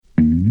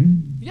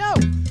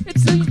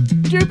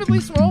Stupidly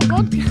Small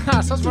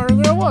Podcast. I was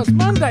wondering where I was.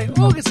 Monday,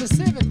 August the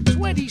 7th,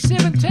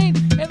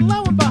 2017. And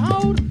lo and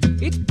behold,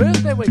 it's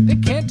birthday week. The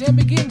countdown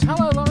begins.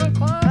 Hello, Lauren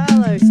Clark.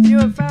 Hello,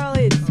 Stuart Farrell.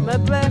 It's my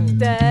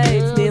birthday.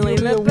 It's nearly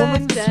my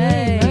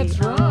birthday. That's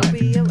right.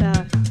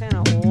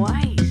 Cannot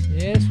wait.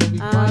 Yes, we'll be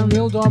playing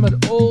Neil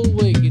Diamond all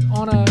week in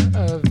honour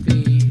of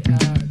the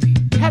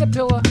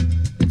caterpillar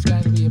that's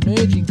going to be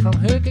emerging from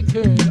her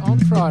cocoon on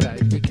Friday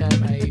to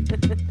become a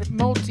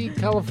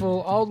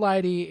multi-colourful old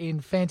lady in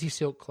fancy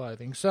silk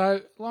clothing.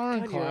 So, Lauren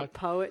God, Clark, you're a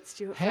poet,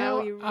 Stuart how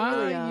Farrell. You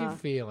really are you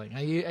feeling?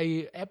 Are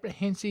you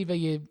apprehensive?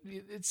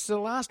 It's the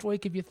last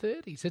week of your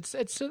 30s.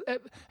 It's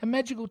a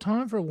magical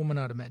time for a woman,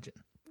 I'd imagine.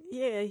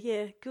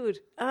 Yeah, good.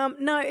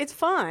 No, it's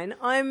fine.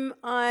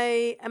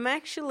 I am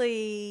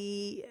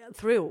actually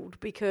thrilled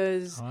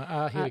because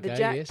here we the go,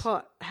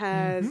 jackpot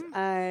has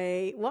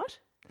a what?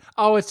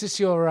 Oh, it's just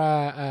your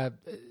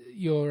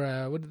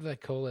what do they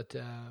call it?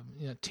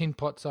 Tin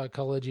pot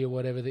psychology or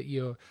whatever that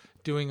you're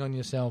doing on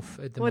yourself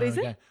at the What moment.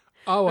 is it?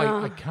 Oh,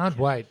 I can't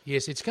wait.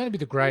 Yes, it's going to be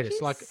the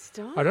greatest. Like,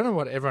 stop? I don't know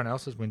what everyone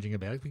else is whinging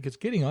about because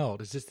getting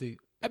old is just the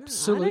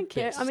absolute I don't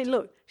care. best. I mean,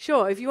 look,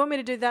 sure, if you want me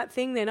to do that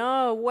thing, then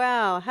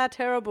wow, how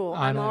terrible!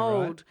 I I'm know,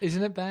 old. right?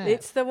 Isn't it bad?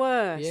 It's the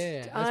worst.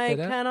 Yeah, that's I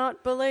better.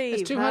 cannot believe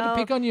It's too hard to how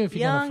pick on you if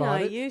you're going to young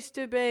fight I it. used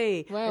to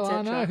be. Well,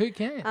 I know, who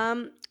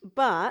can?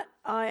 But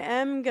I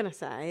am going to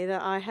say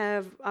that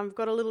I've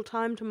got a little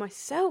time to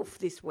myself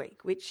this week,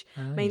 which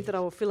means that I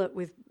will fill it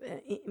with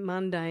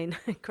mundane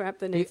crap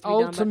that needs to be done.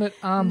 The ultimate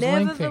arm's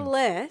length thing.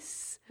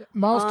 Nevertheless,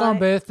 Milestone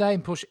birthday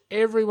and push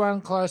everyone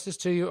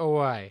closest to you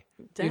away.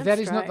 If that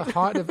is not the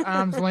height of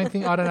arm's length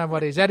thing, I don't know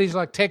what is. That is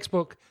like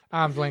textbook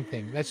arm's length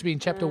thing. That should be in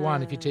chapter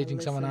 1 if you're teaching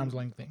someone arm's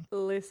length thing.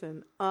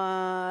 Listen,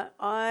 I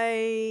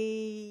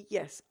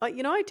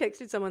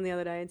texted someone the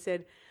other day and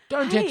said,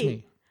 Don't text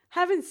me.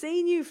 Haven't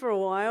seen you for a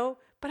while,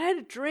 but I had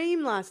a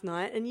dream last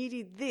night and you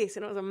did this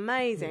and it was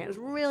amazing. It was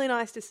really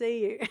nice to see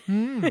you.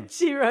 And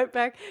she wrote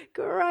back,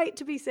 great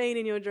to be seen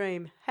in your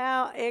dream.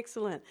 How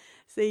excellent.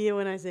 See you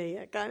when I see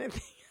you, kind of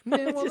thing.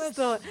 Yeah, I just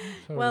thought,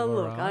 well,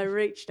 look, right. I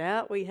reached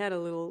out. We had a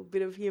little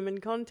bit of human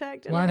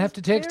contact. And Won't have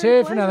to text very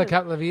her for another pleasant.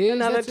 couple of years.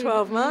 Another That's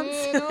 12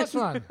 months. Yeah, nice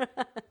one.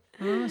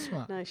 Nice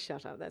one. No,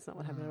 shut up. That's not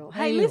what happened at all.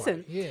 Anyway, Hey,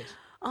 listen. Yes.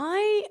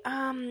 I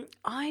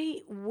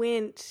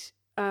went.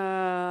 There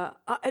are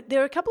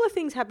a couple of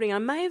things happening. I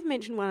may have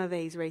mentioned one of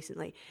these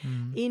recently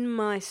in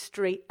my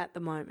street at the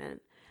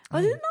moment.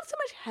 Well, there's not so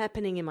much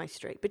happening in my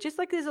street, but just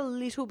like there's a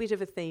little bit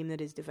of a theme that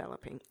is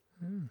developing.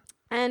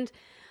 And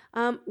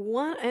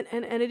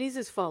it is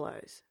as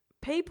follows: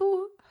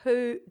 people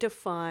who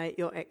defy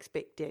your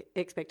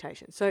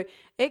expectations. So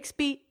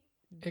XB?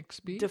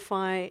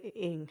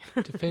 defying.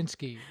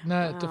 Defensky.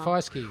 No,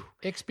 Defysky.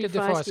 XB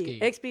Defysky.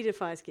 XB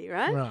Defysky,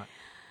 right? Right.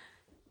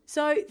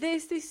 So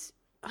there's this.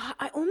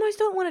 I almost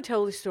don't want to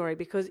tell this story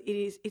because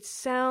it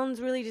sounds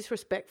really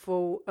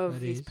disrespectful of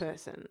this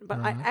person. But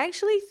Right. I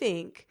actually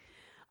think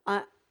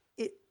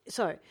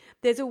so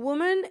there's a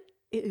woman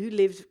who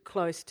lives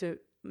close to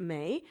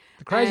me.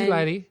 The crazy and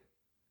lady.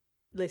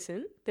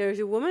 Listen, there is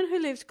a woman who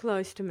lives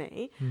close to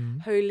me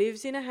who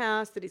lives in a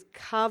house that is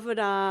covered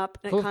up.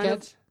 And Full of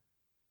cats?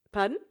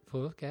 Pardon?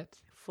 Full of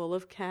cats. Full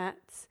of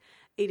cats.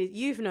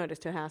 You've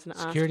noticed her house and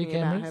Security asked me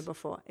about cameras? her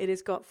before. It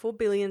has got 4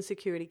 billion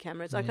security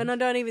cameras. Like, and I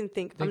don't even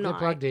think They're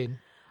plugged in.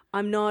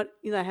 I'm not.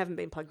 They haven't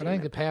been plugged I in.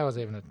 don't think the power's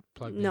even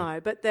plugged in. No,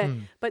 but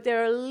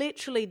there are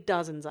literally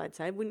dozens. I'd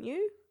say, wouldn't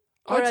you?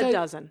 Or I'd say- a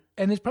dozen.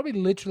 And there's probably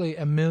literally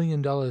 $1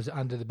 million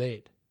under the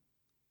bed.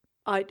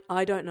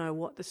 I don't know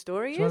what the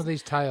story It's one is. of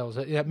these tales.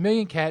 A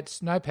million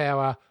cats, no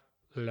power,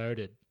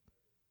 loaded.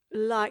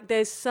 Like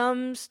there's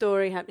some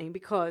story happening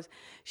because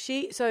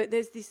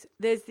there's this.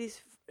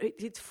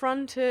 It's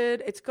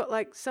fronted. It's got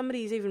like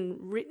somebody's even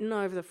written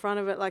over the front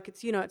of it. Like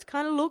it's it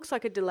kind of looks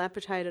like a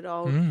dilapidated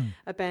old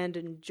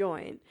abandoned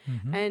joint,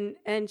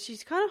 and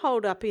she's kind of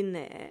holed up in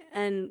there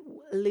and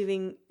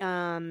living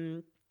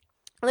in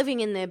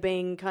there,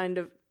 being kind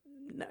of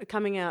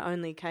coming out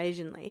only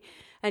occasionally.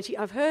 And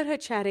I've heard her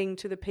chatting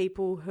to the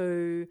people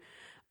who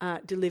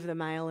deliver the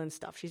mail and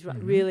stuff. She's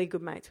really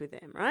good mates with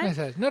them, right?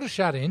 So it's not a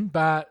shut-in,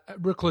 but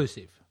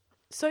reclusive.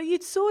 So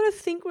you'd sort of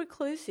think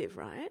reclusive,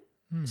 right?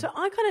 So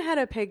I kind of had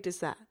her pegged as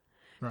that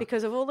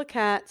because of all the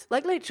cats.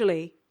 Like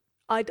literally,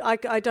 I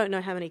don't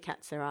know how many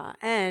cats there are.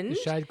 And The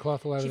shade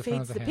cloth all over she the front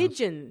feeds of the the house.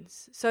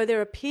 pigeons. So there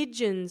are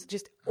pigeons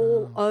just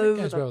all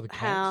over goes well the with the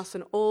house cats.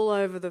 and all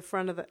over the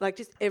front of just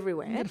You've got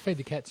everywhere. to feed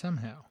the cat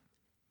somehow.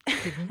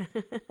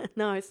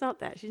 No, it's not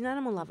that. She's an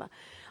animal lover.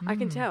 I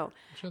can tell. I'm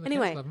sure the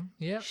Anyway, cats love 'em.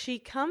 Yep. she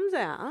comes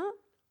out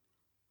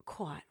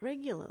quite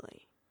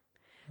regularly.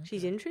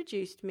 She's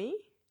introduced me.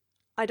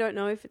 I don't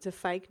know if it's a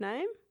fake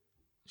name.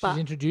 She's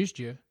introduced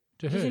you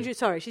to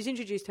her. She's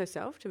introduced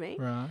herself to me.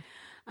 Right.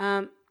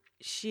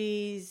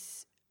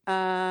 She's she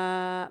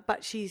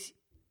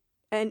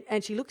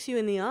looks you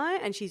in the eye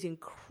and she's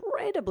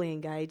incredibly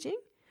engaging,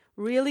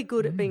 really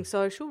good at being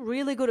social,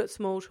 really good at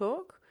small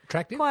talk.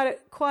 Attractive?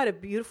 Quite a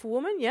beautiful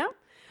woman, yeah.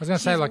 I was going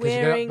to say, She's like, has she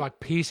wearing- got like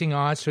piercing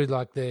eyes through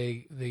like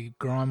the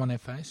grime on her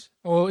face,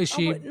 or is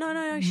she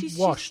No, she's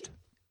washed?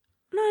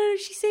 No,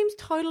 she seems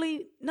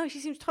totally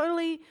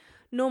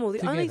normal.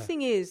 The only Together.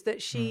 thing is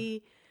that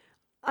she,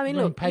 I mean,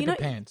 Wearing look, paper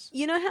pants.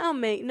 You know how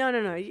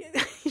no.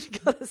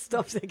 You've got to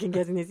stop second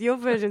guessing this. Your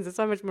versions are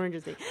so much more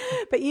interesting.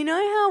 But you know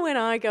how when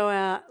I go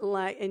out,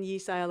 and you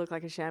say I look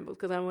like a shambles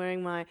because I'm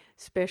wearing my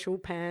special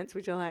pants,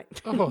 which are like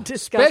disgusting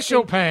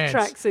special pants,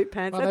 tracksuit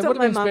pants. Well, that's they what would have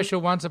my been mum.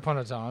 special once upon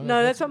a time.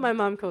 No, that's what my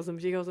mum calls them.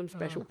 She calls them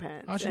special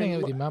pants. I should hang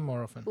out with your mum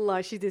more often.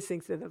 Like she just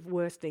thinks they're the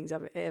worst things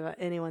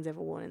anyone's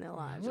ever worn in their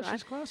lives. Well, right?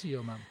 she's classy,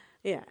 your mum.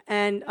 Yeah,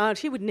 and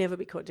she would never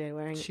be caught dead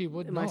wearing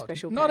my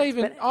special not pants.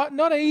 even.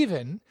 Not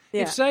even.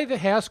 Yeah. If, say, the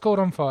house caught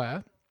on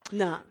fire.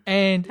 No.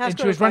 And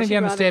she was running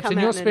down the steps and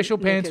your special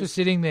pants were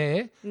sitting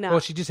there, No.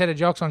 or she just had her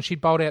jocks on,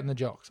 she'd bolt out in the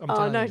jocks. I'm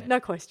telling you. No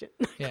question.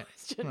 Yeah.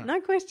 Right. No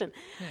question.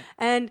 Yeah.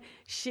 And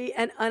she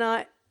and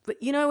I,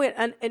 but you know what?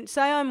 And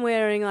say I'm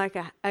wearing like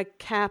a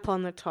cap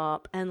on the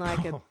top and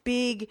like a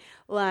big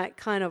like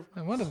kind of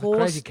I wonder if the horse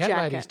crazy cat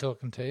jacket. lady's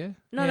talking to you.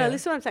 No, listen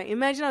to what I'm saying.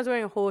 Imagine I was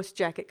wearing a horse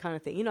jacket kind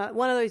of thing. You know,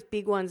 one of those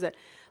big ones that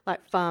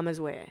like farmers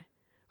wear.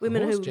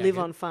 Women who live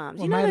on farms.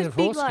 Well, you know made those out of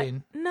big horse like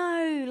skin.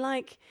 no,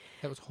 like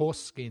That was horse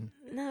skin.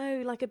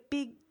 no, like a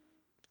big,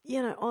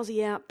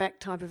 Aussie outback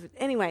type of.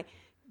 Anyway,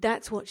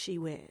 that's what she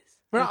wears.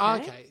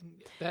 Right, okay.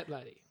 That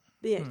lady.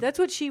 Yeah, that's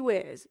what she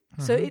wears.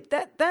 So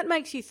that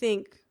makes you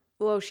think,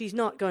 well, she's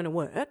not going to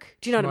work.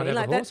 Do you know what I mean?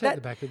 Might have a horse at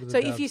the back of the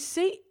so dub. if you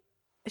see,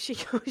 she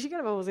could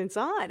have a horse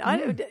inside.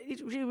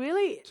 She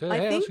really. It's her I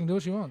house, think she can do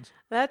what she wants.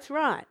 that's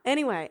right.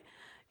 Anyway,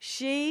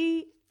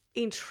 she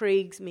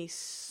intrigues me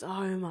so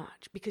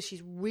much because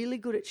she's really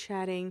good at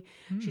chatting.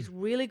 She's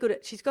really good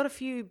at. She's got a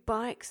few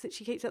bikes that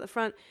she keeps at the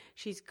front.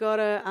 She's got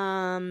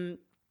a.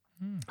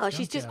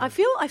 She's just. I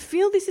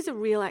feel this is a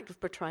real act of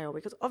betrayal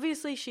because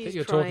obviously she's. That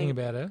you're trying, talking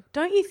about her.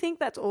 Don't you think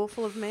that's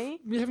awful of me?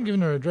 You haven't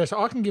given her an address.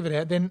 I can give it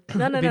out. Then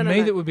it'd be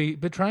me that would be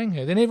betraying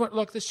her. Then everyone,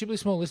 like the stupidly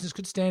small listeners,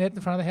 could stand out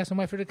the front of the house and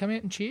wait for her to come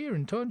out and cheer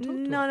and talk to her.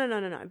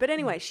 No. But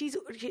anyway, she's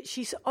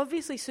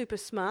obviously super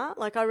smart.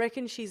 Like I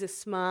reckon she's a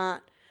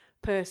smart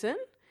person.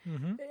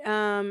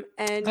 And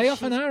they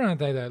often are, aren't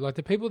they? Though, like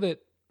the people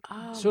that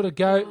sort of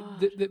go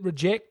that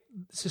reject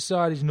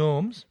society's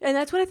norms. And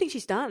that's what I think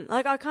she's done.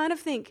 Like I kind of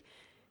think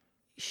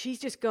she's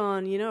just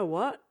gone. You know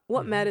what?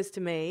 What matters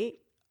to me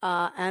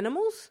are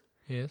animals.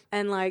 Yes.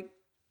 And like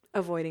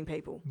avoiding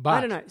people. But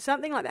I don't know,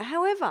 something like that.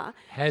 However,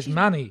 has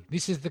money.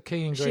 This is the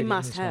key ingredient. She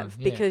must in this have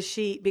one.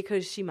 Yeah.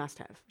 because she must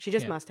have. She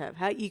just must have.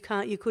 You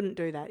couldn't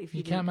do that if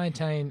you can't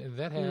maintain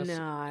that house,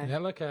 No.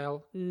 that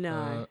locale,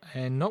 No.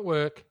 And not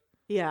work.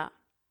 Yeah.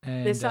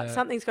 And There's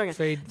something's going on.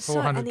 Feed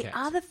 400 and the cats.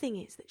 other thing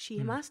is that she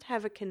must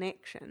have a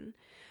connection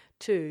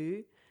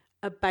to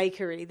a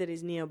bakery that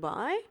is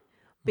nearby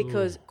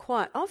because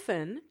quite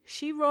often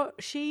she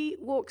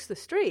walks the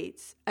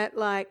streets at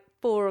like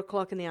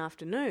 4:00 in the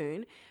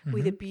afternoon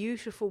with a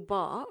beautiful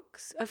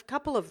box, a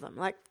couple of them,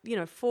 like,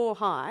 4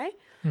 high,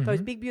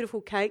 those big, beautiful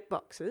cake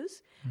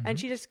boxes. And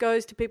she just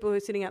goes to people who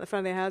are sitting out the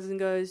front of their houses and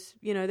goes,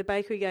 the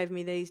bakery gave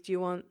me these. Do you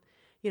want,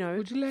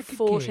 Would you like a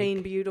 14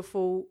 cake?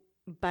 Beautiful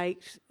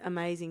baked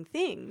amazing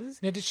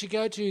things? Now, did she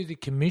go to the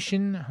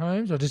commission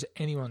homes or just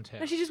anyone's house?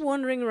 No, she's just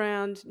wandering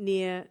around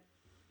near,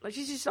 like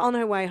she's just on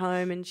her way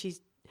home and she's...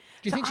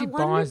 Do you think she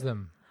buys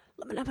them?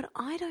 No, but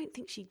I don't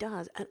think she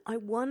does. And I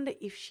wonder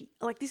if she...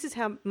 Like, this is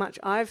how much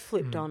I've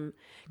flipped on...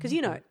 Because,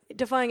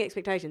 defying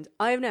expectations,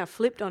 I have now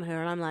flipped on her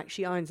and I'm like,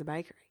 she owns a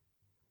bakery.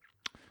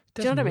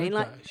 Do you know what I mean?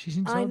 Like, she's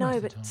inside I know, most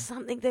of the but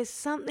time. there's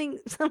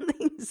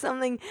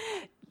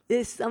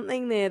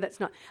something there that's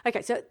not...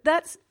 Okay, so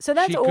that's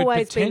she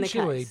always could been the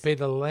potentially case. be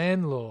the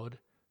landlord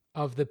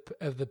of the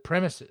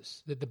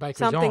premises that the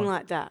bakery's on. Something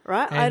like that,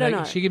 right? And I don't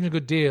know. She gives them a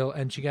good deal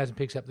and she goes and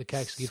picks up the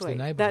cakes, gives to the Sweet.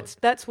 neighbourhood.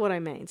 That's what I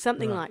mean.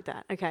 Something Right. like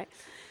that. Okay.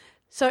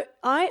 So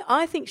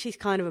I think she's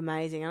kind of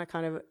amazing, and I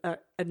kind of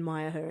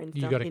admire her.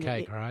 You got a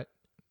cake, right?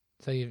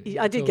 So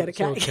I did get a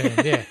cake.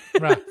 Yeah,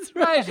 right.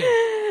 Amazing.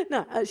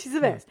 No, she's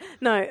the best.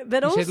 No,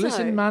 but You also said,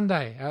 listen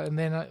Monday, and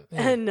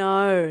then...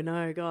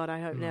 no, God,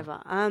 I hope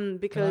never.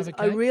 Because Can I I have a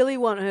cake? really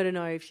want her to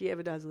know if she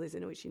ever does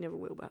listen, which she never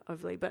will, but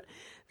hopefully. But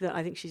that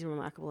I think she's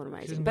remarkable and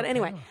amazing. doesn't But got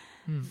anyway, power.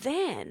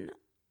 then,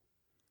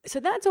 so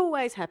that's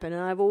always happened,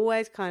 and I've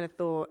always kind of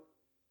thought,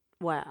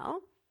 wow.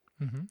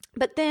 Mm-hmm.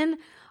 But then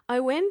I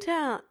went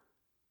out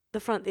the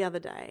front the other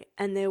day,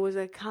 and there was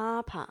a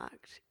car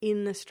parked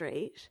in the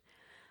street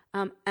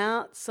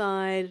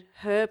outside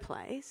her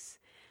place.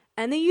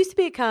 And there used to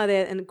be a car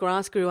there and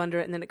grass grew under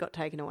it and then it got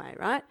taken away,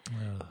 right?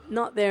 Well,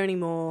 Not there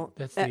anymore.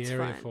 that's the area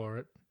fine. for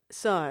it.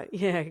 So,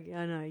 yeah,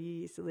 I know, you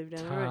used to live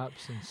down the road.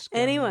 Tarps and scumbags.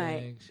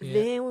 Anyway, yeah.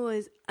 there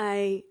was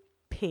a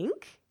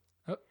pink,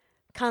 Oh.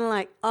 kind of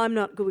like, I'm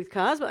not good with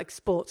cars, but like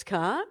sports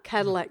car,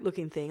 Cadillac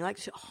looking thing, like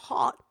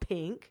hot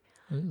pink,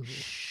 Ooh.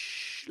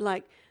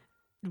 like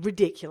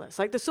ridiculous.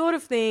 Like the sort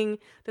of thing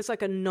that's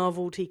like a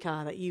novelty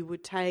car that you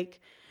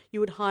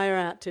would hire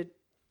out to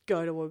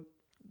go to a,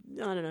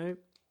 I don't know,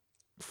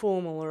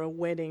 formal or a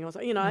wedding or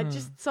something,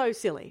 just so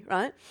silly,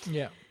 right?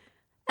 Yeah.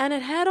 And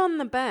it had on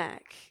the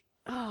back,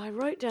 I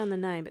wrote down the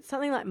name, but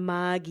something like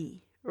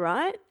Margie,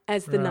 right,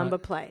 as the Right. number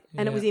plate,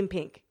 and it Yeah. was in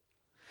pink.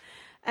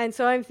 And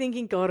so I'm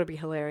thinking, God, it'd be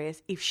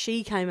hilarious if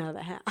she came out of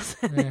the house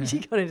and then she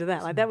got into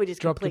that. Like, that would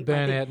just Drop the complete my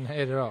burn thing. out and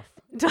head her off.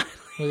 Totally.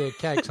 With her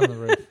cakes on the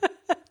roof.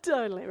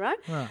 Totally, right?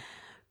 Right.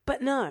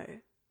 But no,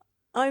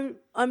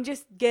 I'm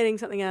just getting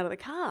something out of the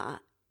car,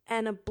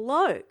 and a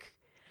bloke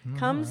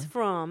comes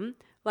from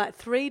like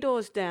 3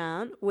 doors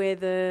down where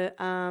the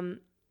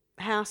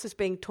house is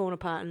being torn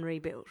apart and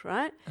rebuilt,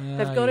 right?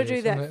 They've got to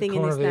do that thing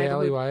in this neighbourhood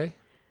alleyway.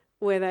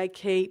 where they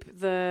keep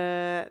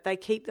the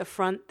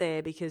front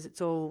there because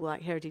it's all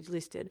like heritage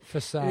listed.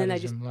 Facadism, and then they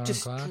just Lauren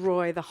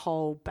destroy the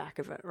whole back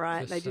of it,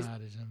 right?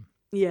 Facadism.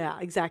 Yeah,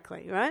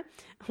 exactly, right?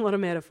 What a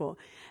metaphor.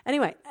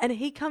 Anyway, and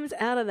he comes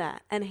out of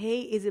that, and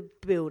he is a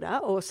builder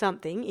or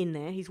something in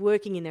there. He's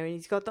working in there, and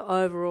he's got the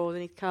overalls,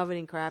 and he's covered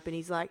in crap, and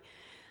he's like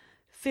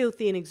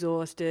filthy and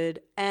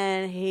exhausted,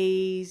 and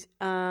he's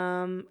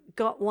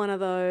got one of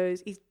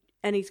those. He's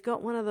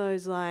got one of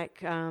those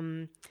like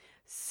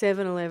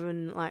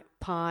 7-Eleven like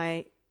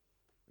pie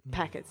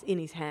packets in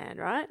his hand,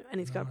 right? And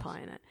he's got a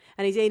pie in it,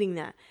 and he's eating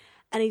that,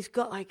 and he's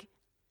got like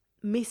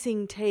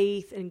missing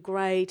teeth and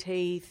grey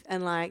teeth,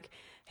 and like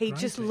he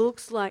just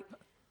looks like.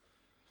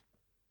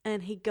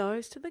 And he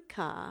goes to the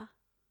car,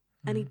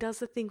 and he does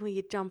the thing where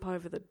you jump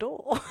over the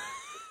door,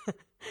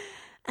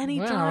 and he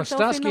drives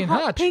off in the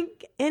hot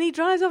pink. And he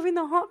drives off in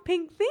the hot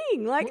pink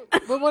thing. Like,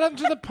 but what happened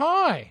to the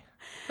pie?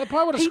 The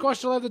pie would have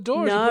squashed all over the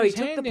door. No, he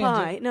took the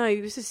pie. No,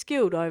 he was just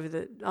skilled over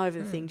the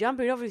thing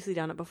jumper. He'd obviously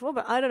done it before,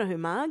 but I don't know who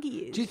Margie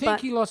is. Do you think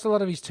he lost a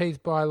lot of his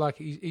teeth by like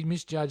he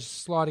misjudged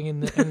sliding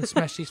in and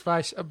smashed his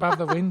face above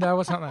the window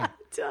or something? I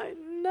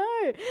don't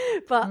know,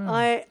 but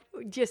I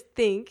just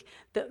think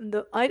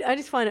that I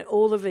just find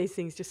all of these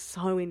things just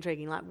so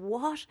intriguing. Like,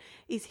 what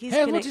is his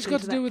connection what's this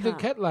got to do with car? the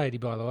cat lady,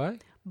 by the way?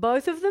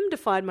 Both of them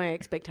defied my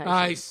expectations.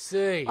 I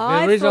see.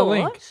 There is a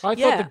link. I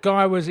thought the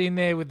guy was in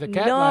there with the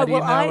cat lady,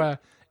 and they were.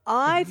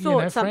 I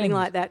thought something friends.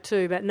 like that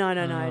too, but no.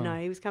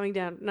 He was coming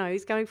down. No,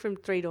 he's coming from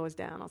 3 doors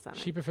down or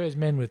something. She prefers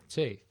men with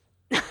teeth.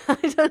 I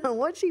don't know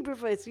what she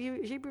prefers.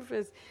 She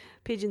prefers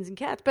pigeons and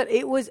cats. But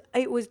it was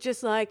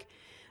just like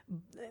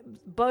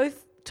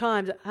both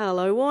times.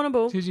 Hello,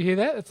 Warrnambool. Did you hear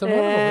that? It's the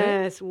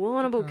Warrnambool. Yes,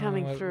 Warrnambool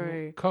coming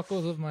through.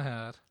 Cockles of my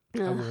heart.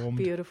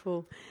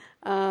 Beautiful.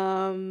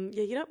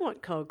 You don't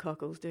want cold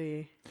cockles, do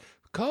you?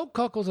 Cold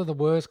cockles are the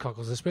worst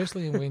cockles,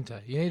 especially in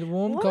winter. You need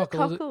warm what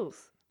cockles. Are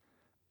cockles?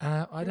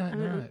 I don't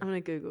know. I'm going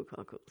to Google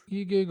cockles.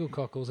 You Google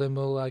cockles and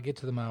we'll get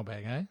to the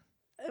mailbag, eh?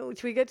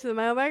 Should we get to the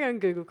mailbag and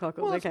Google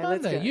cockles? Well, okay,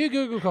 let's go. You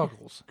Google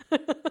cockles.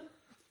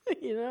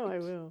 You know I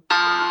will.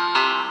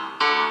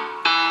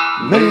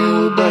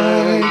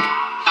 Mailbag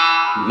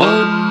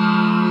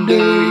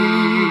Monday.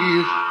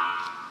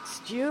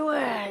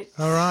 Stuart.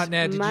 All right,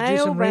 now, did you do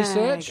some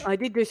research? I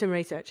did do some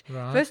research.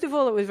 Right. First of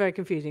all, it was very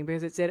confusing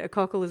because it said a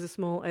cockle is a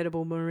small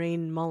edible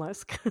marine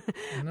mollusk.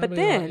 But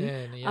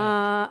then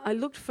I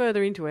looked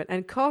further into it,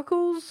 and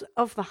cockles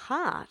of the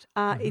heart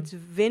are its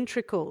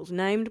ventricles,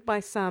 named by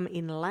some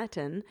in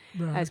Latin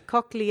as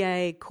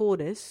cochleae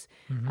cordis,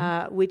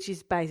 which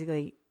is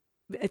basically,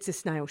 it's a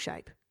snail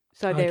shape.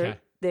 So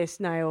they're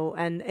snail,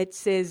 and it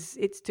says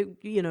it's to,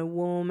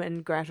 warm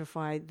and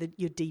gratify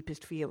your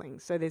deepest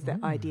feelings. So there's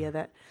that idea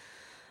that,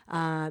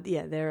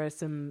 there are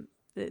some,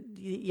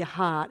 your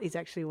heart is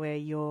actually where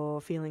your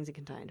feelings are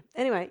contained.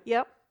 Anyway,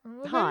 yep.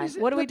 Well, Hi,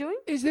 what are we doing?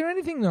 Is there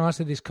anything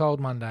nicer this cold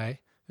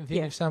Monday than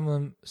thinking Yes.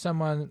 of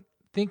someone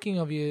thinking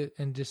of you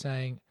and just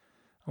saying,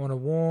 I want to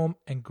warm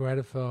and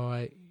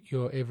gratify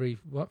your every,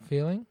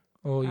 feeling?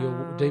 Or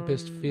your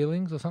deepest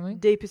feelings or something?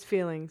 Deepest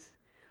feelings.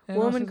 How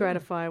Warm nice and is that?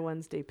 gratify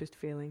one's deepest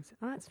feelings.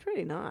 Oh, that's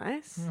pretty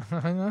nice.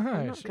 I know.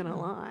 I'm not going to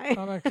lie.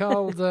 On a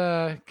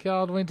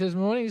cold winter's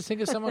morning, just think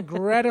of someone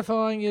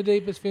gratifying your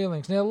deepest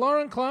feelings. Now,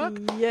 Lauren Clark,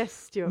 Yes,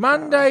 Stuart.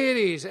 Monday it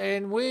is,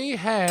 and we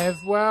have,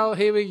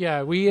 here we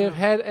go. We have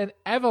had an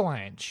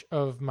avalanche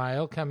of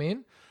mail come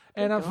in,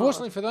 and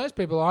unfortunately for those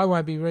people, I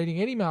won't be reading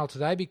any mail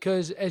today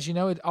because, as you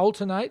know, it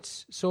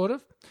alternates, sort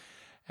of.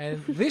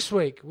 And this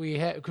week we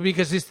have,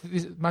 because this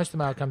most of the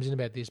mail comes in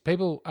about this,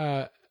 people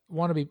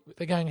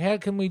they're going, how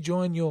can we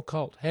join your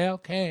cult? How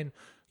can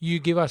you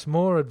give us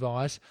more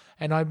advice?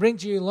 And I bring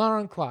to you,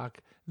 Lauren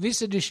Clark,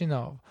 this edition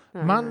of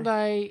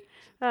Monday.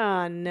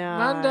 Oh, no.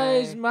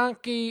 Monday's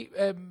Monkey,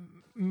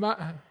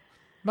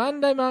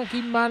 Monday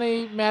Monkey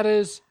Money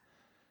Matters,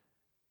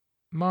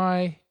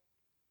 My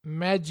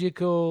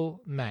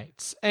Magical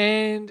Mates.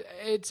 And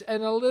it's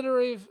an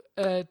alliterative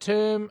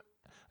term,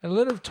 an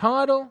alliterative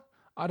title.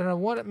 I don't know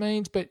what it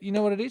means, but you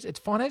know what it is? It's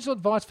financial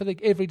advice for the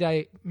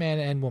everyday man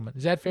and woman.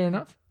 Is that fair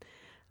enough?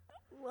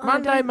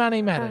 Monday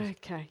Money Matters.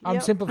 Okay. I'm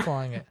yep.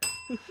 simplifying it.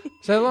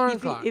 So, Lauren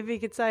Clark. If you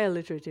could say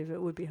alliterative,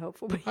 it would be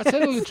helpful. I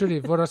said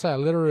alliterative. What did I say?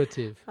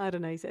 Alliterative. I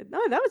don't know. You said,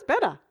 no, that was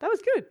better. That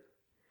was good.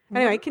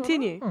 Anyway,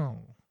 continue. Oh.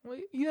 Well,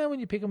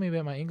 when you pick on me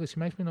about my English, it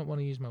makes me not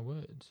want to use my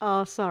words.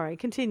 Oh, sorry.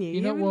 Continue.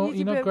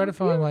 You're not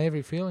gratifying my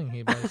every feeling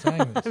here by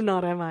saying this. I'm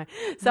not, am I?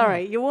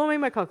 Sorry. You're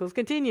warming my cockles.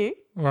 Continue.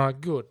 Right,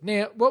 good.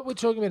 Now, what we're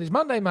talking about is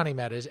Monday Money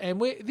Matters,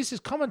 and this is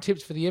common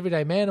tips for the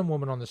everyday man and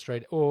woman on the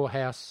street or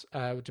house,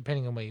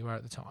 depending on where you are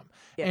at the time.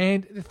 Yeah.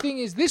 And the thing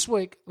is, this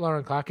week,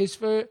 Lauren Clark, is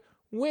for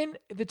when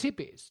the tip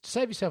is to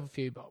save yourself a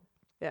few bob.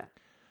 Yeah.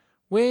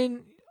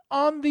 When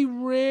on the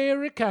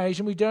rare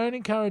occasion, we don't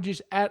encourage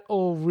this at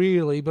all,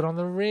 really, but on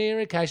the rare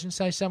occasion,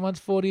 say someone's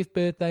 40th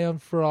birthday on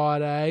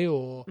Friday,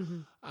 or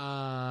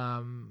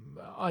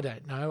I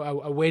don't know,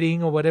 a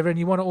wedding or whatever, and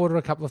you want to order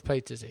a couple of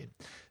pizzas in,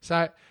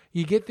 so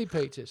you get the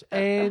pizzas,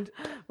 and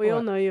we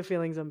all know your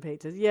feelings on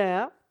pizzas.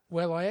 Yeah.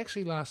 Well, I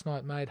actually last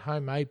night made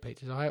homemade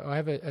pizzas. I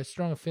have a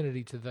strong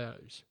affinity to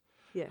those.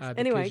 Yes. Because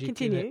Anyway, you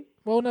continue.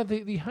 Well, no,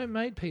 the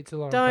homemade pizza.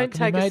 Lauren, Don't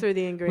take us made through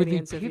the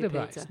ingredients with of the your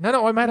pita pizza. base.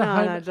 No, I made a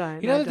home. No,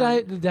 don't. You know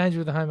don't. the danger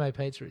with the homemade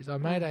pizza is I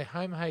made a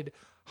homemade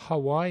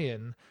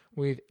Hawaiian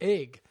with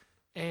egg,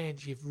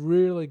 and you've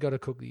really got to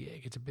cook the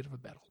egg. It's a bit of a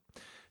battle.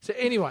 So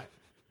anyway.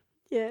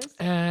 Yes.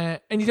 And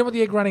you don't want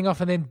the egg running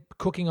off and then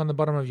cooking on the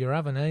bottom of your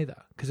oven either,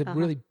 because it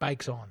really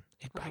bakes on.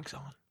 It bakes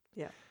on.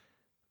 Yeah.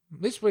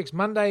 This week's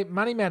Monday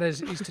Money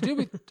Matters is to do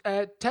with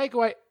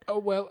takeaway,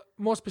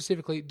 more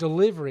specifically,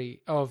 delivery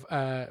of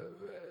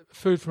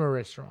food from a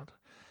restaurant.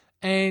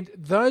 And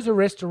those are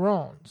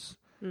restaurants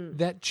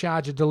that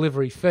charge a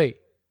delivery fee.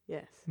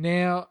 Yes.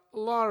 Now,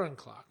 Lauren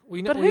Clark,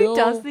 we know. But who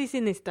does this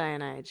in this day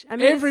and age? I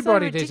mean,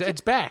 everybody it's so does.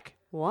 It's back.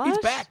 What? It's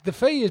back. The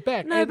fee is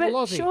back. No, and but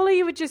Lozzie. surely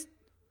you would just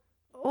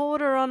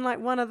order on like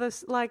one of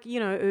the,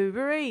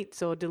 Uber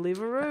Eats or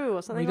Deliveroo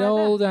or something We like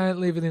all that. don't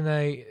live within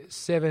a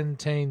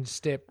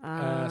 17-step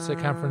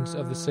circumference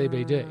of the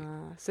CBD.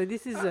 So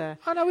this is a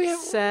I know we have.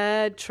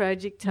 sad,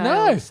 tragic tale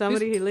No, of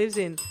somebody who lives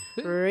in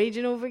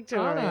regional I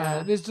Victoria.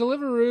 know. There's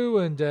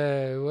Deliveroo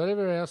and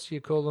whatever else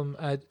you call them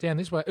down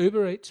this way.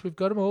 Uber Eats, we've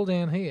got them all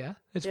down here.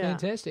 It's Yeah.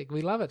 fantastic.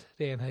 We love it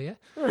down here.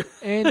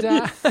 And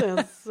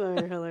Sounds so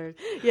hilarious.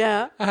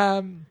 Yeah.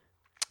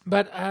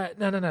 but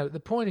no. The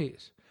point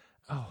is,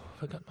 I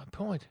forgot my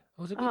point.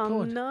 It was a good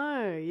point.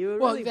 No, you were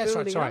Well, really that's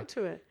right, building sorry. up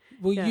to it.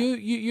 Well, Yeah.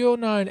 you're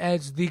known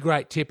as the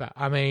great tipper.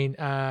 I mean,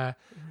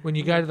 when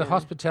you go to the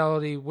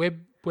hospitality web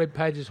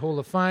pages Hall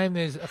of Fame,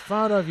 there's a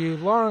photo of you,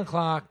 Lauren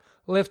Clark,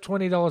 left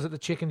 $20 at the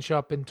chicken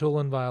shop in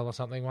Toolanvale or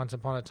something once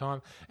upon a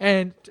time,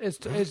 and it's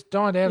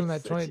dined out on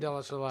that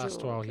 $20 for the last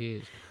 12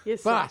 years. You're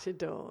such a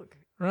dog.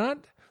 Right?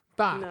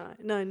 But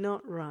No,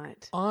 not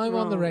right. I'm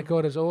on the Wrong.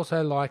 record as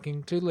also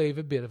liking to leave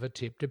a bit of a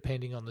tip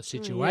depending on the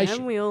Yeah, situation.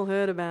 haven't we all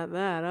heard about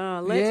that?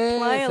 Oh, let's Yes,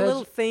 play a that's-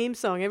 little theme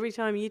song every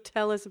time you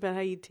tell us about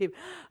how you tip.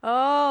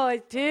 Oh,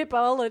 I tip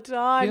all the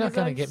time. You're not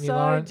going to I'm get me, so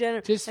Lauren.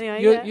 generous. Just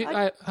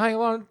Anyway, hey,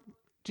 Lauren,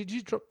 did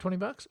you drop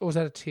 $20 or was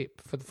that a tip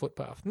for the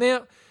footpath?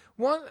 Now,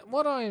 what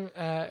I've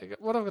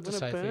got to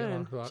say for you,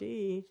 Lauren, burn. right?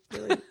 Gee,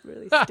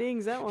 really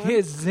stings that one.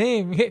 Here's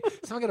zing.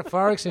 Someone got a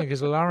fire extinguisher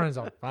because Lauren's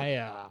on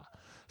fire.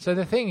 So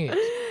the thing is,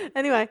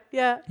 Anyway,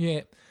 yeah.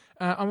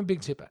 I'm a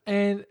big tipper.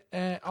 And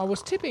I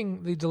was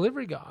tipping the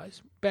delivery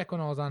guys back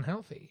when I was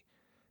unhealthy.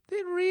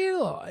 Then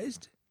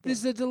realised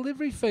there's a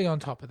delivery fee on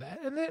top of that.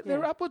 And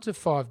they're upwards of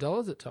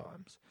 $5 at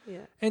times.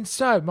 Yeah. And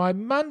so my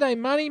Monday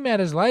Money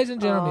Matters, ladies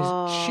and gentlemen,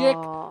 is check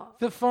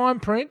the fine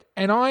print.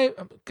 And I'm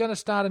going to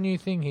start a new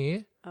thing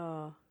here.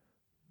 Oh,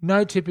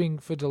 No tipping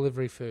for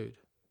delivery food.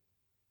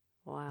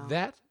 wow.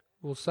 That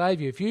will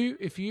save you.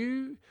 If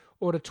you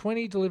order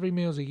 20 delivery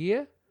meals a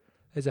year,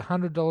 there's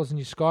 $100 in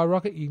your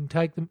skyrocket. You can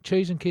take the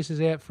cheese and kisses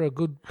out for a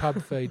good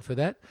pub feed for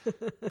that.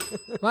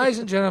 Ladies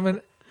and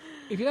gentlemen,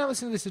 if you don't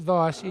listen to this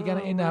advice, you're going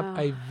to end up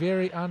a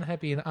very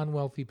unhappy and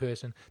unwealthy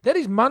person. That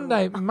is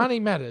Monday Money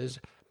Matters,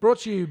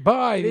 brought to you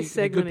by This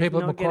the good segment people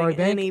is at not Macquarie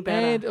getting any Bank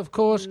better. and, of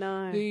course,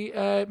 No.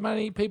 the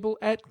money people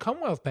at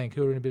Commonwealth Bank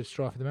who are in a bit of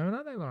strife at the moment,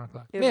 aren't they, Lauren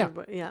Clark? Now,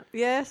 Everybody, yeah.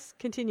 Yes,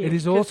 continue. it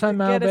is also Get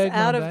Mailbag us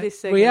out Monday. of this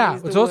segment. We are.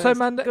 is It's the also worst.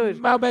 Monday,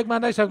 Good. Mailbag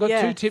Monday, so I've got two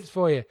Yes. tips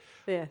for you.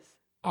 Yes.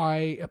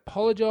 I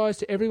apologise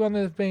to everyone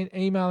that has been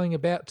emailing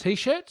about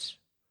T-shirts.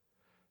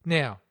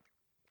 Now,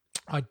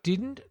 I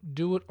didn't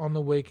do it on the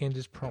weekend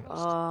as promised.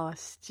 Oh,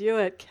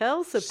 Stuart,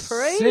 Kel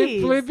surprise.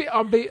 Simply,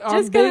 I'm Just going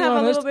being to have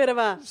honest, a little bit of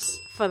a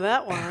for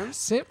that one.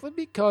 simply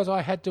because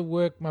I had to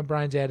work my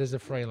brains out as a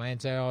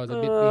freelancer. I was a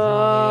bit behind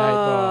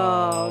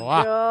Oh, the eight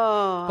ball.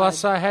 God.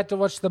 Plus, I had to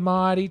watch the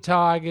mighty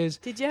Tigers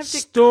Did you have to-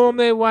 storm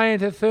their way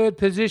into third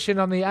position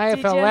on the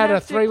AFL you ladder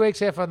have to- 3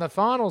 weeks out from the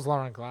finals,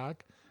 Lauren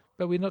Clark.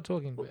 But we're not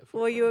talking about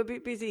football. Were you a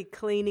bit busy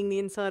cleaning the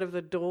inside of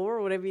the door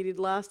or whatever you did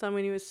last time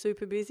when you were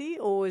super busy?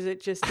 Or was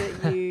it just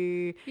that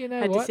you, You know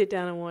had to what? sit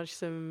down and watch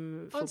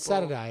some football? On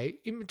Saturday,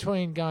 in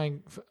between I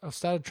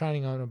started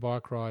training on a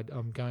bike ride.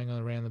 I'm going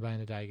on around the Bay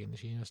in a day again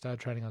this year. I started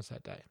training on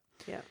Saturday.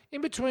 Yeah. In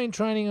between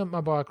training on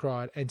my bike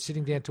ride and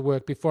sitting down to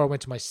work before I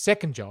went to my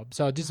second job,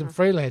 so I did some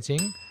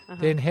freelancing,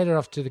 then headed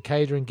off to the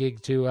catering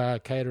gig to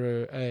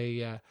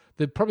cater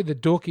probably the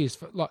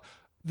dorkiest.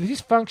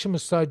 This function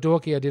was so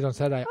dorky I did on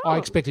Saturday. I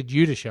expected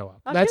you to show up.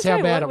 I was That's gonna how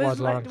say, bad what it was,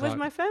 Lauren Was Clark.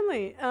 my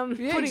family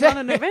putting on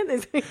exactly. an event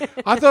this weekend?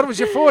 I thought it was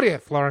your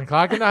 40th, Lauren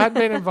Clark, and I hadn't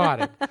been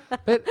invited.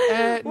 But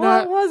What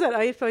no. was it?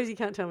 I suppose you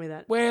can't tell me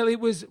that. Well, it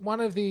was one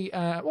of the.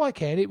 I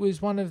can. It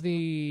was one of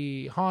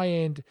the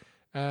high-end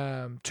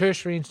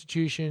tertiary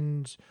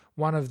institutions.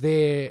 One of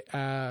their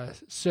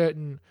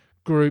certain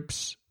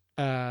groups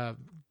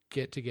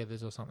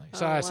get-togethers or something. Oh,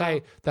 So wow.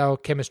 say they were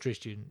chemistry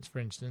students, for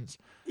instance,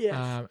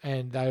 Yes.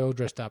 and they all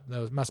dressed up.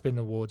 There must have been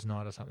an awards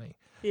night or something.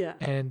 Yeah.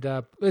 And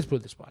let's put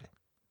it this way.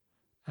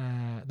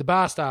 The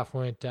bar staff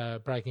weren't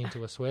breaking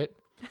into a sweat.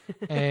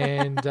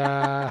 And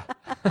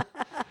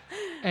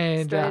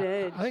and Straight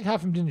edge. I think half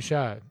of them didn't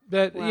show.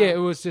 But, Wow. yeah, it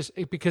was just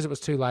because it was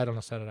too late on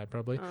a Saturday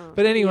probably. Oh,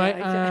 But anyway,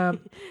 yeah,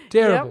 okay.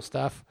 terrible Yep.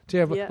 stuff.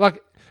 Terrible. Yep.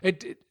 Like,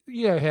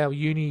 you know how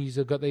unis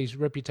have got these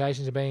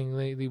reputations of being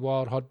the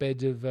wild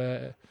hotbeds of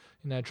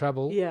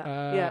trouble.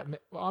 Yeah,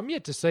 I'm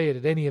yet to see it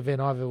at any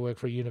event I've ever worked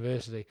for a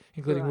university,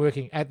 including Right.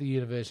 working at the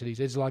universities.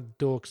 It's like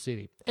Dork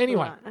City.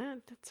 Anyway, Right.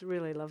 That's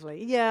really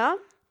lovely. Yeah.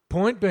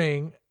 point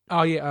being,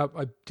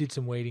 I did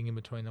some weeding in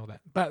between all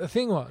that. But the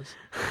thing was,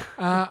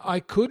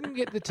 I couldn't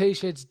get the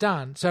T-shirts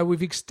done, so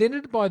we've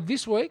extended it by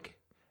this week.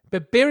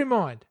 But bear in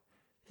mind,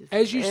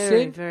 as you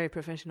Very, said, very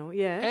professional.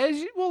 Yeah.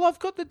 I've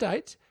got the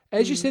dates.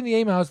 As you send the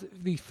emails,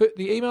 the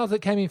emails that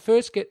came in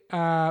first get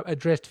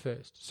addressed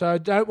first. So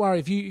don't worry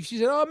if you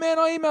said, "Oh man,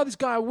 I emailed this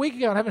guy a week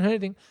ago and haven't heard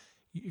anything."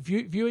 If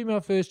you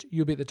email first,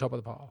 you'll be at the top of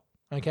the pile.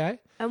 Okay.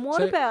 And what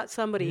So- about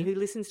somebody who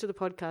listens to the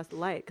podcast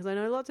late? Because I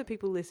know lots of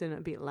people listen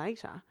a bit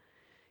later.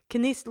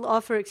 Can this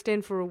offer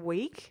extend for a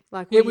week?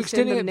 Like, Yeah, will we're you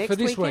send extending them it next for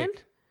this weekend?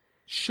 week.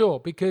 Sure,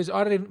 because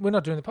we're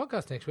not doing the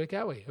podcast next week,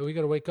 are we? We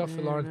got a week off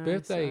for Lauren's no,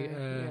 birthday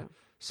sorry,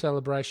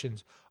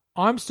 celebrations.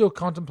 I'm still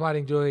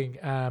contemplating doing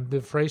the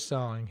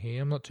freestyling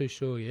here. I'm not too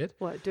sure yet.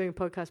 What, doing a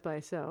podcast by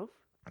yourself?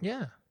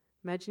 Yeah.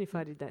 Imagine if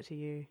I did that to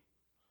you.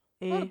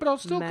 Oh, but I'll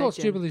still call it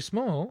Imagine. Stupidly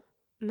Small.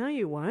 No,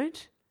 you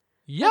won't.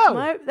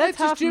 Yo, that's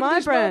a half Stupidly my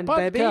Small brand,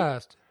 baby.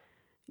 podcast.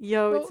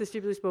 Yo, Well- it's the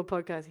Stupidly Small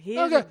podcast.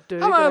 Here's Okay. a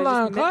dude Hello, that I just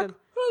Lauren met Clark. them-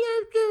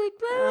 Hello, Stupid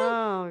Brand.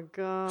 Oh,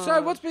 God.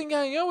 So what's been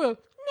going on? Well,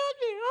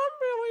 nothing.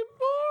 I'm really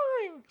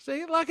boring.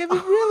 See, like if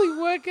it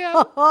really work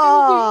out,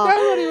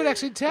 nobody would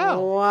actually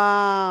tell.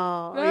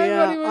 Wow.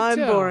 Nobody would I'm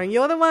tell. boring.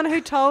 You're the one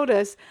who told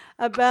us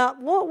about,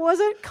 what was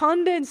it?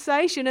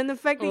 Condensation and the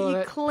fact that Oh, you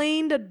that-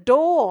 cleaned a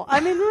door. I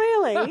mean,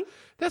 really?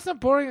 That's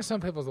not boring in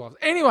some people's lives.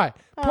 Anyway,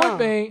 point Oh.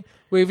 being,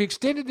 we've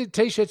extended the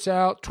T-shirt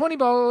sale,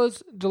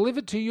 $20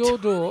 delivered to your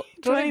door.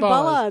 20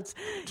 bollards.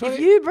 20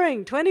 If you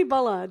bring 20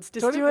 bollards to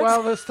 20 Stuart's...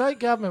 well, the state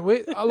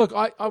government.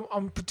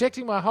 I'm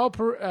protecting my whole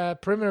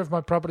perimeter of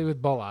my property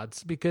with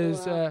bollards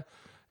because,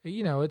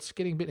 it's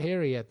getting a bit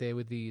hairy out there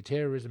with the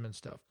terrorism and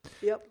stuff.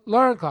 Yep.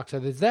 Lauren Clark, so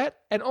there's that.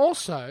 And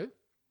also,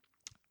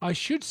 I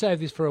should save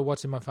this for a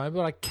What's in My Phone,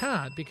 but I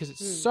can't because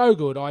it's so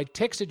good. I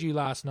texted you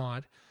last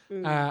night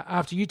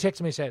after you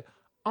texted me and said,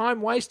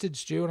 "I'm wasted,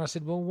 Stu." And I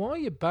said, "Well, why are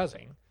you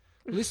buzzing?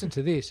 Listen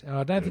to this." And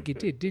I don't think you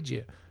did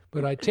you?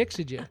 But I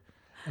texted you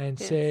and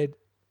said,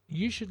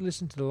 "You should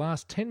listen to the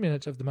last 10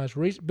 minutes of the most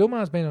recent..." Bill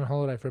Maher's been on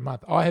holiday for a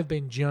month. I have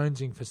been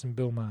jonesing for some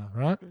Bill Maher,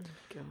 right?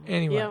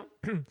 Anyway, Yep.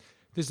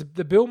 there's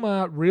the Bill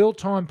Maher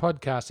real-time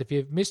podcast. If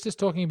you've missed us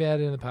talking about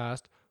it in the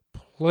past,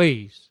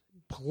 please,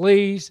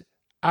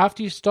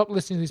 after you stop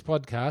listening to this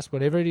podcast,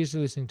 whatever it is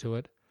you're listening to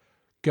it,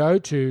 go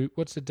to,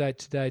 what's the date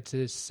today? It's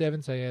the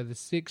 7th, so yeah, the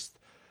 6th.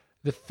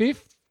 The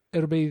 5th,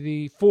 it'll be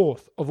the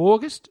 4th of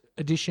August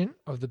edition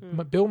of the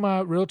Bill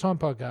Maher real-time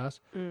podcast.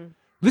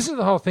 Listen to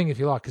the whole thing if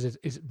you like, because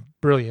it's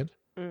brilliant.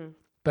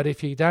 But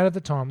if you don't have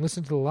the time,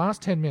 listen to the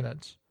last 10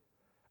 minutes.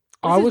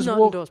 This is not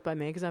endorsed by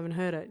me because I haven't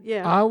heard it.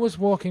 Yeah. I was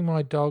walking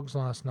my dogs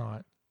last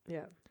night,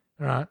 yeah.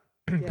 right?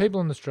 People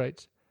on the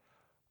streets.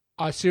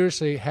 I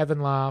seriously haven't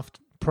laughed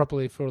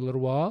properly for a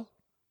little while.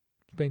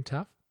 It's been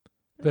tough.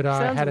 But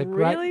I had a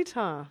great... really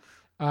tough.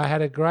 I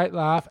had a great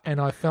laugh, and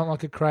I felt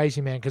like a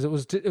crazy man because it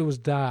was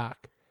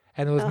dark,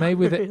 and it was me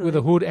with with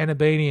a hood and a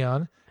beanie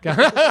on,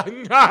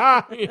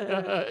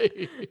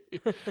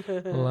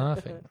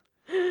 laughing.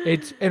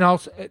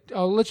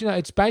 I'll let you know.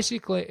 It's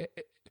basically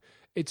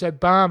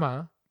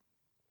Obama.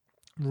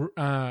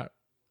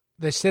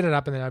 They set it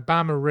up, and then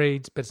Obama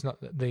reads, but it's not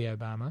the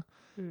Obama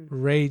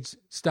reads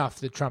stuff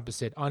that Trump has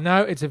said. I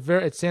know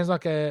it sounds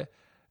like a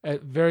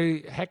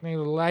very hackneyed,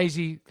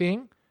 lazy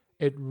thing.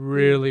 It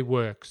really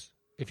works.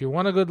 If you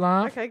want a good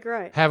laugh, Okay,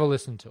 great. have a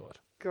listen to it.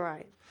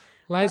 Great.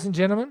 Ladies and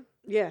gentlemen,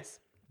 Yes.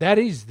 that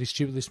is the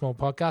Stupidly Small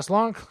podcast.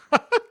 Lauren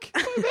Clark.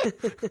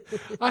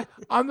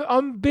 I'm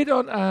a bit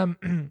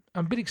I'm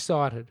a bit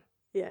excited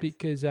Yes.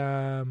 because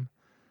I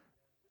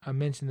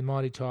mentioned the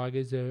Mighty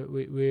Tigers.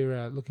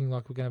 We're looking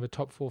like we're going to have a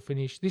top 4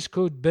 finish. This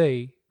could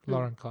be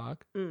Lauren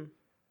Clark.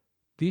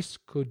 This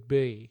could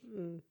be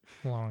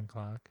Lauren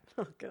Clark.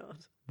 Oh, God.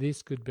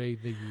 This could be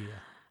the year.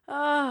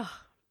 Oh,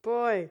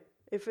 boy.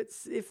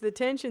 If the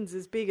tension's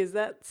as big as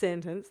that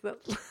sentence, that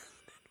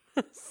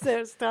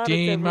started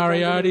Dean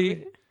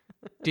Mariotti.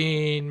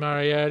 Dean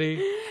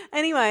Mariotti.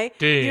 Anyway,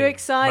 Dean you're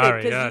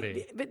excited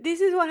Mariotti. but this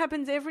is what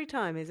happens every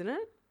time, isn't it?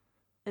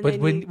 And But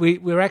then when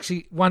you- we're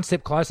actually one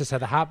step closer, so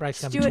the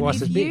heartbreak's going to be Stuart,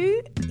 twice as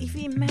big. if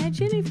you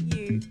imagine if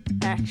you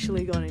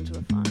actually got into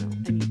the final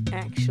and you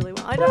actually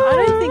won, I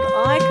don't think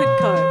I could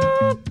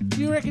cope.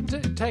 Do you reckon to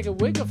take a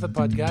week off the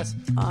podcast,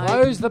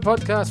 close the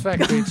podcast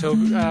factory until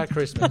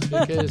Christmas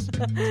because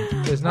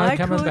there's no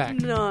coming back? I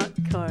could not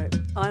cope.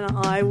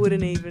 I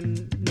wouldn't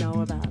even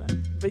know about it.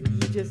 But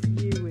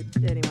you would.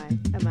 Anyway,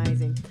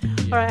 amazing.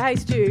 All right, hey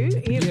Stu,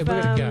 Yeah, we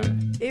gotta go.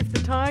 if the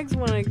Tigers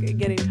want to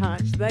get in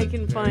touch, they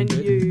can find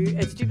good. you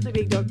at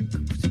stupidlybig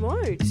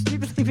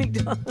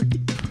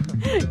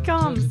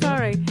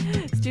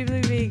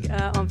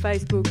on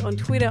Facebook, on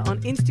Twitter, on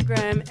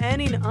Instagram,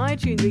 and in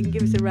iTunes. You can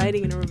give us a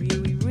rating and a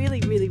review. We really,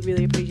 really,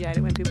 really appreciate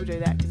it when people do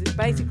that because it's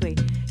basically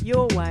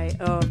your way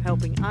of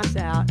helping us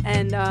out.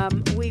 And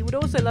we would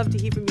also love to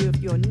hear from you if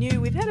you're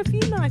new. We've had a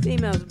few nice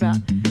emails about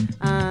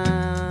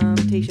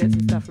T-shirts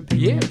and stuff from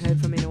people we haven't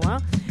heard from in a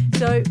while.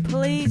 So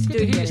please do Good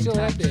to hear get you're in still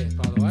touch. out there,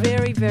 by the way.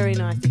 Very, very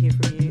nice to hear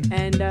from you.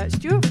 And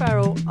Stuart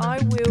Farrell, I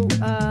will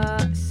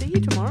see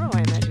you tomorrow, I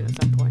imagine,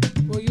 at some point.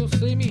 Well, you'll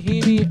see me,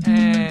 hear me,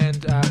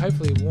 and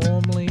hopefully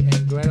warmly and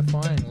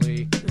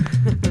gratifyingly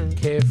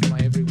care for my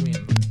every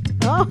whim.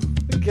 Oh,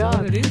 God.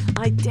 What it is?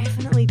 I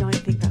definitely don't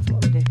think that's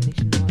what the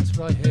definition was. That's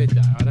what I heard,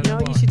 though. I don't You know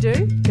what you should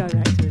do? Go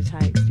back to the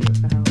tape, Stuart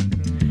Farrell.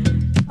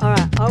 Mm-hmm. All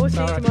right, I will see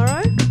you All right.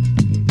 tomorrow.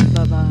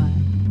 Bye-bye.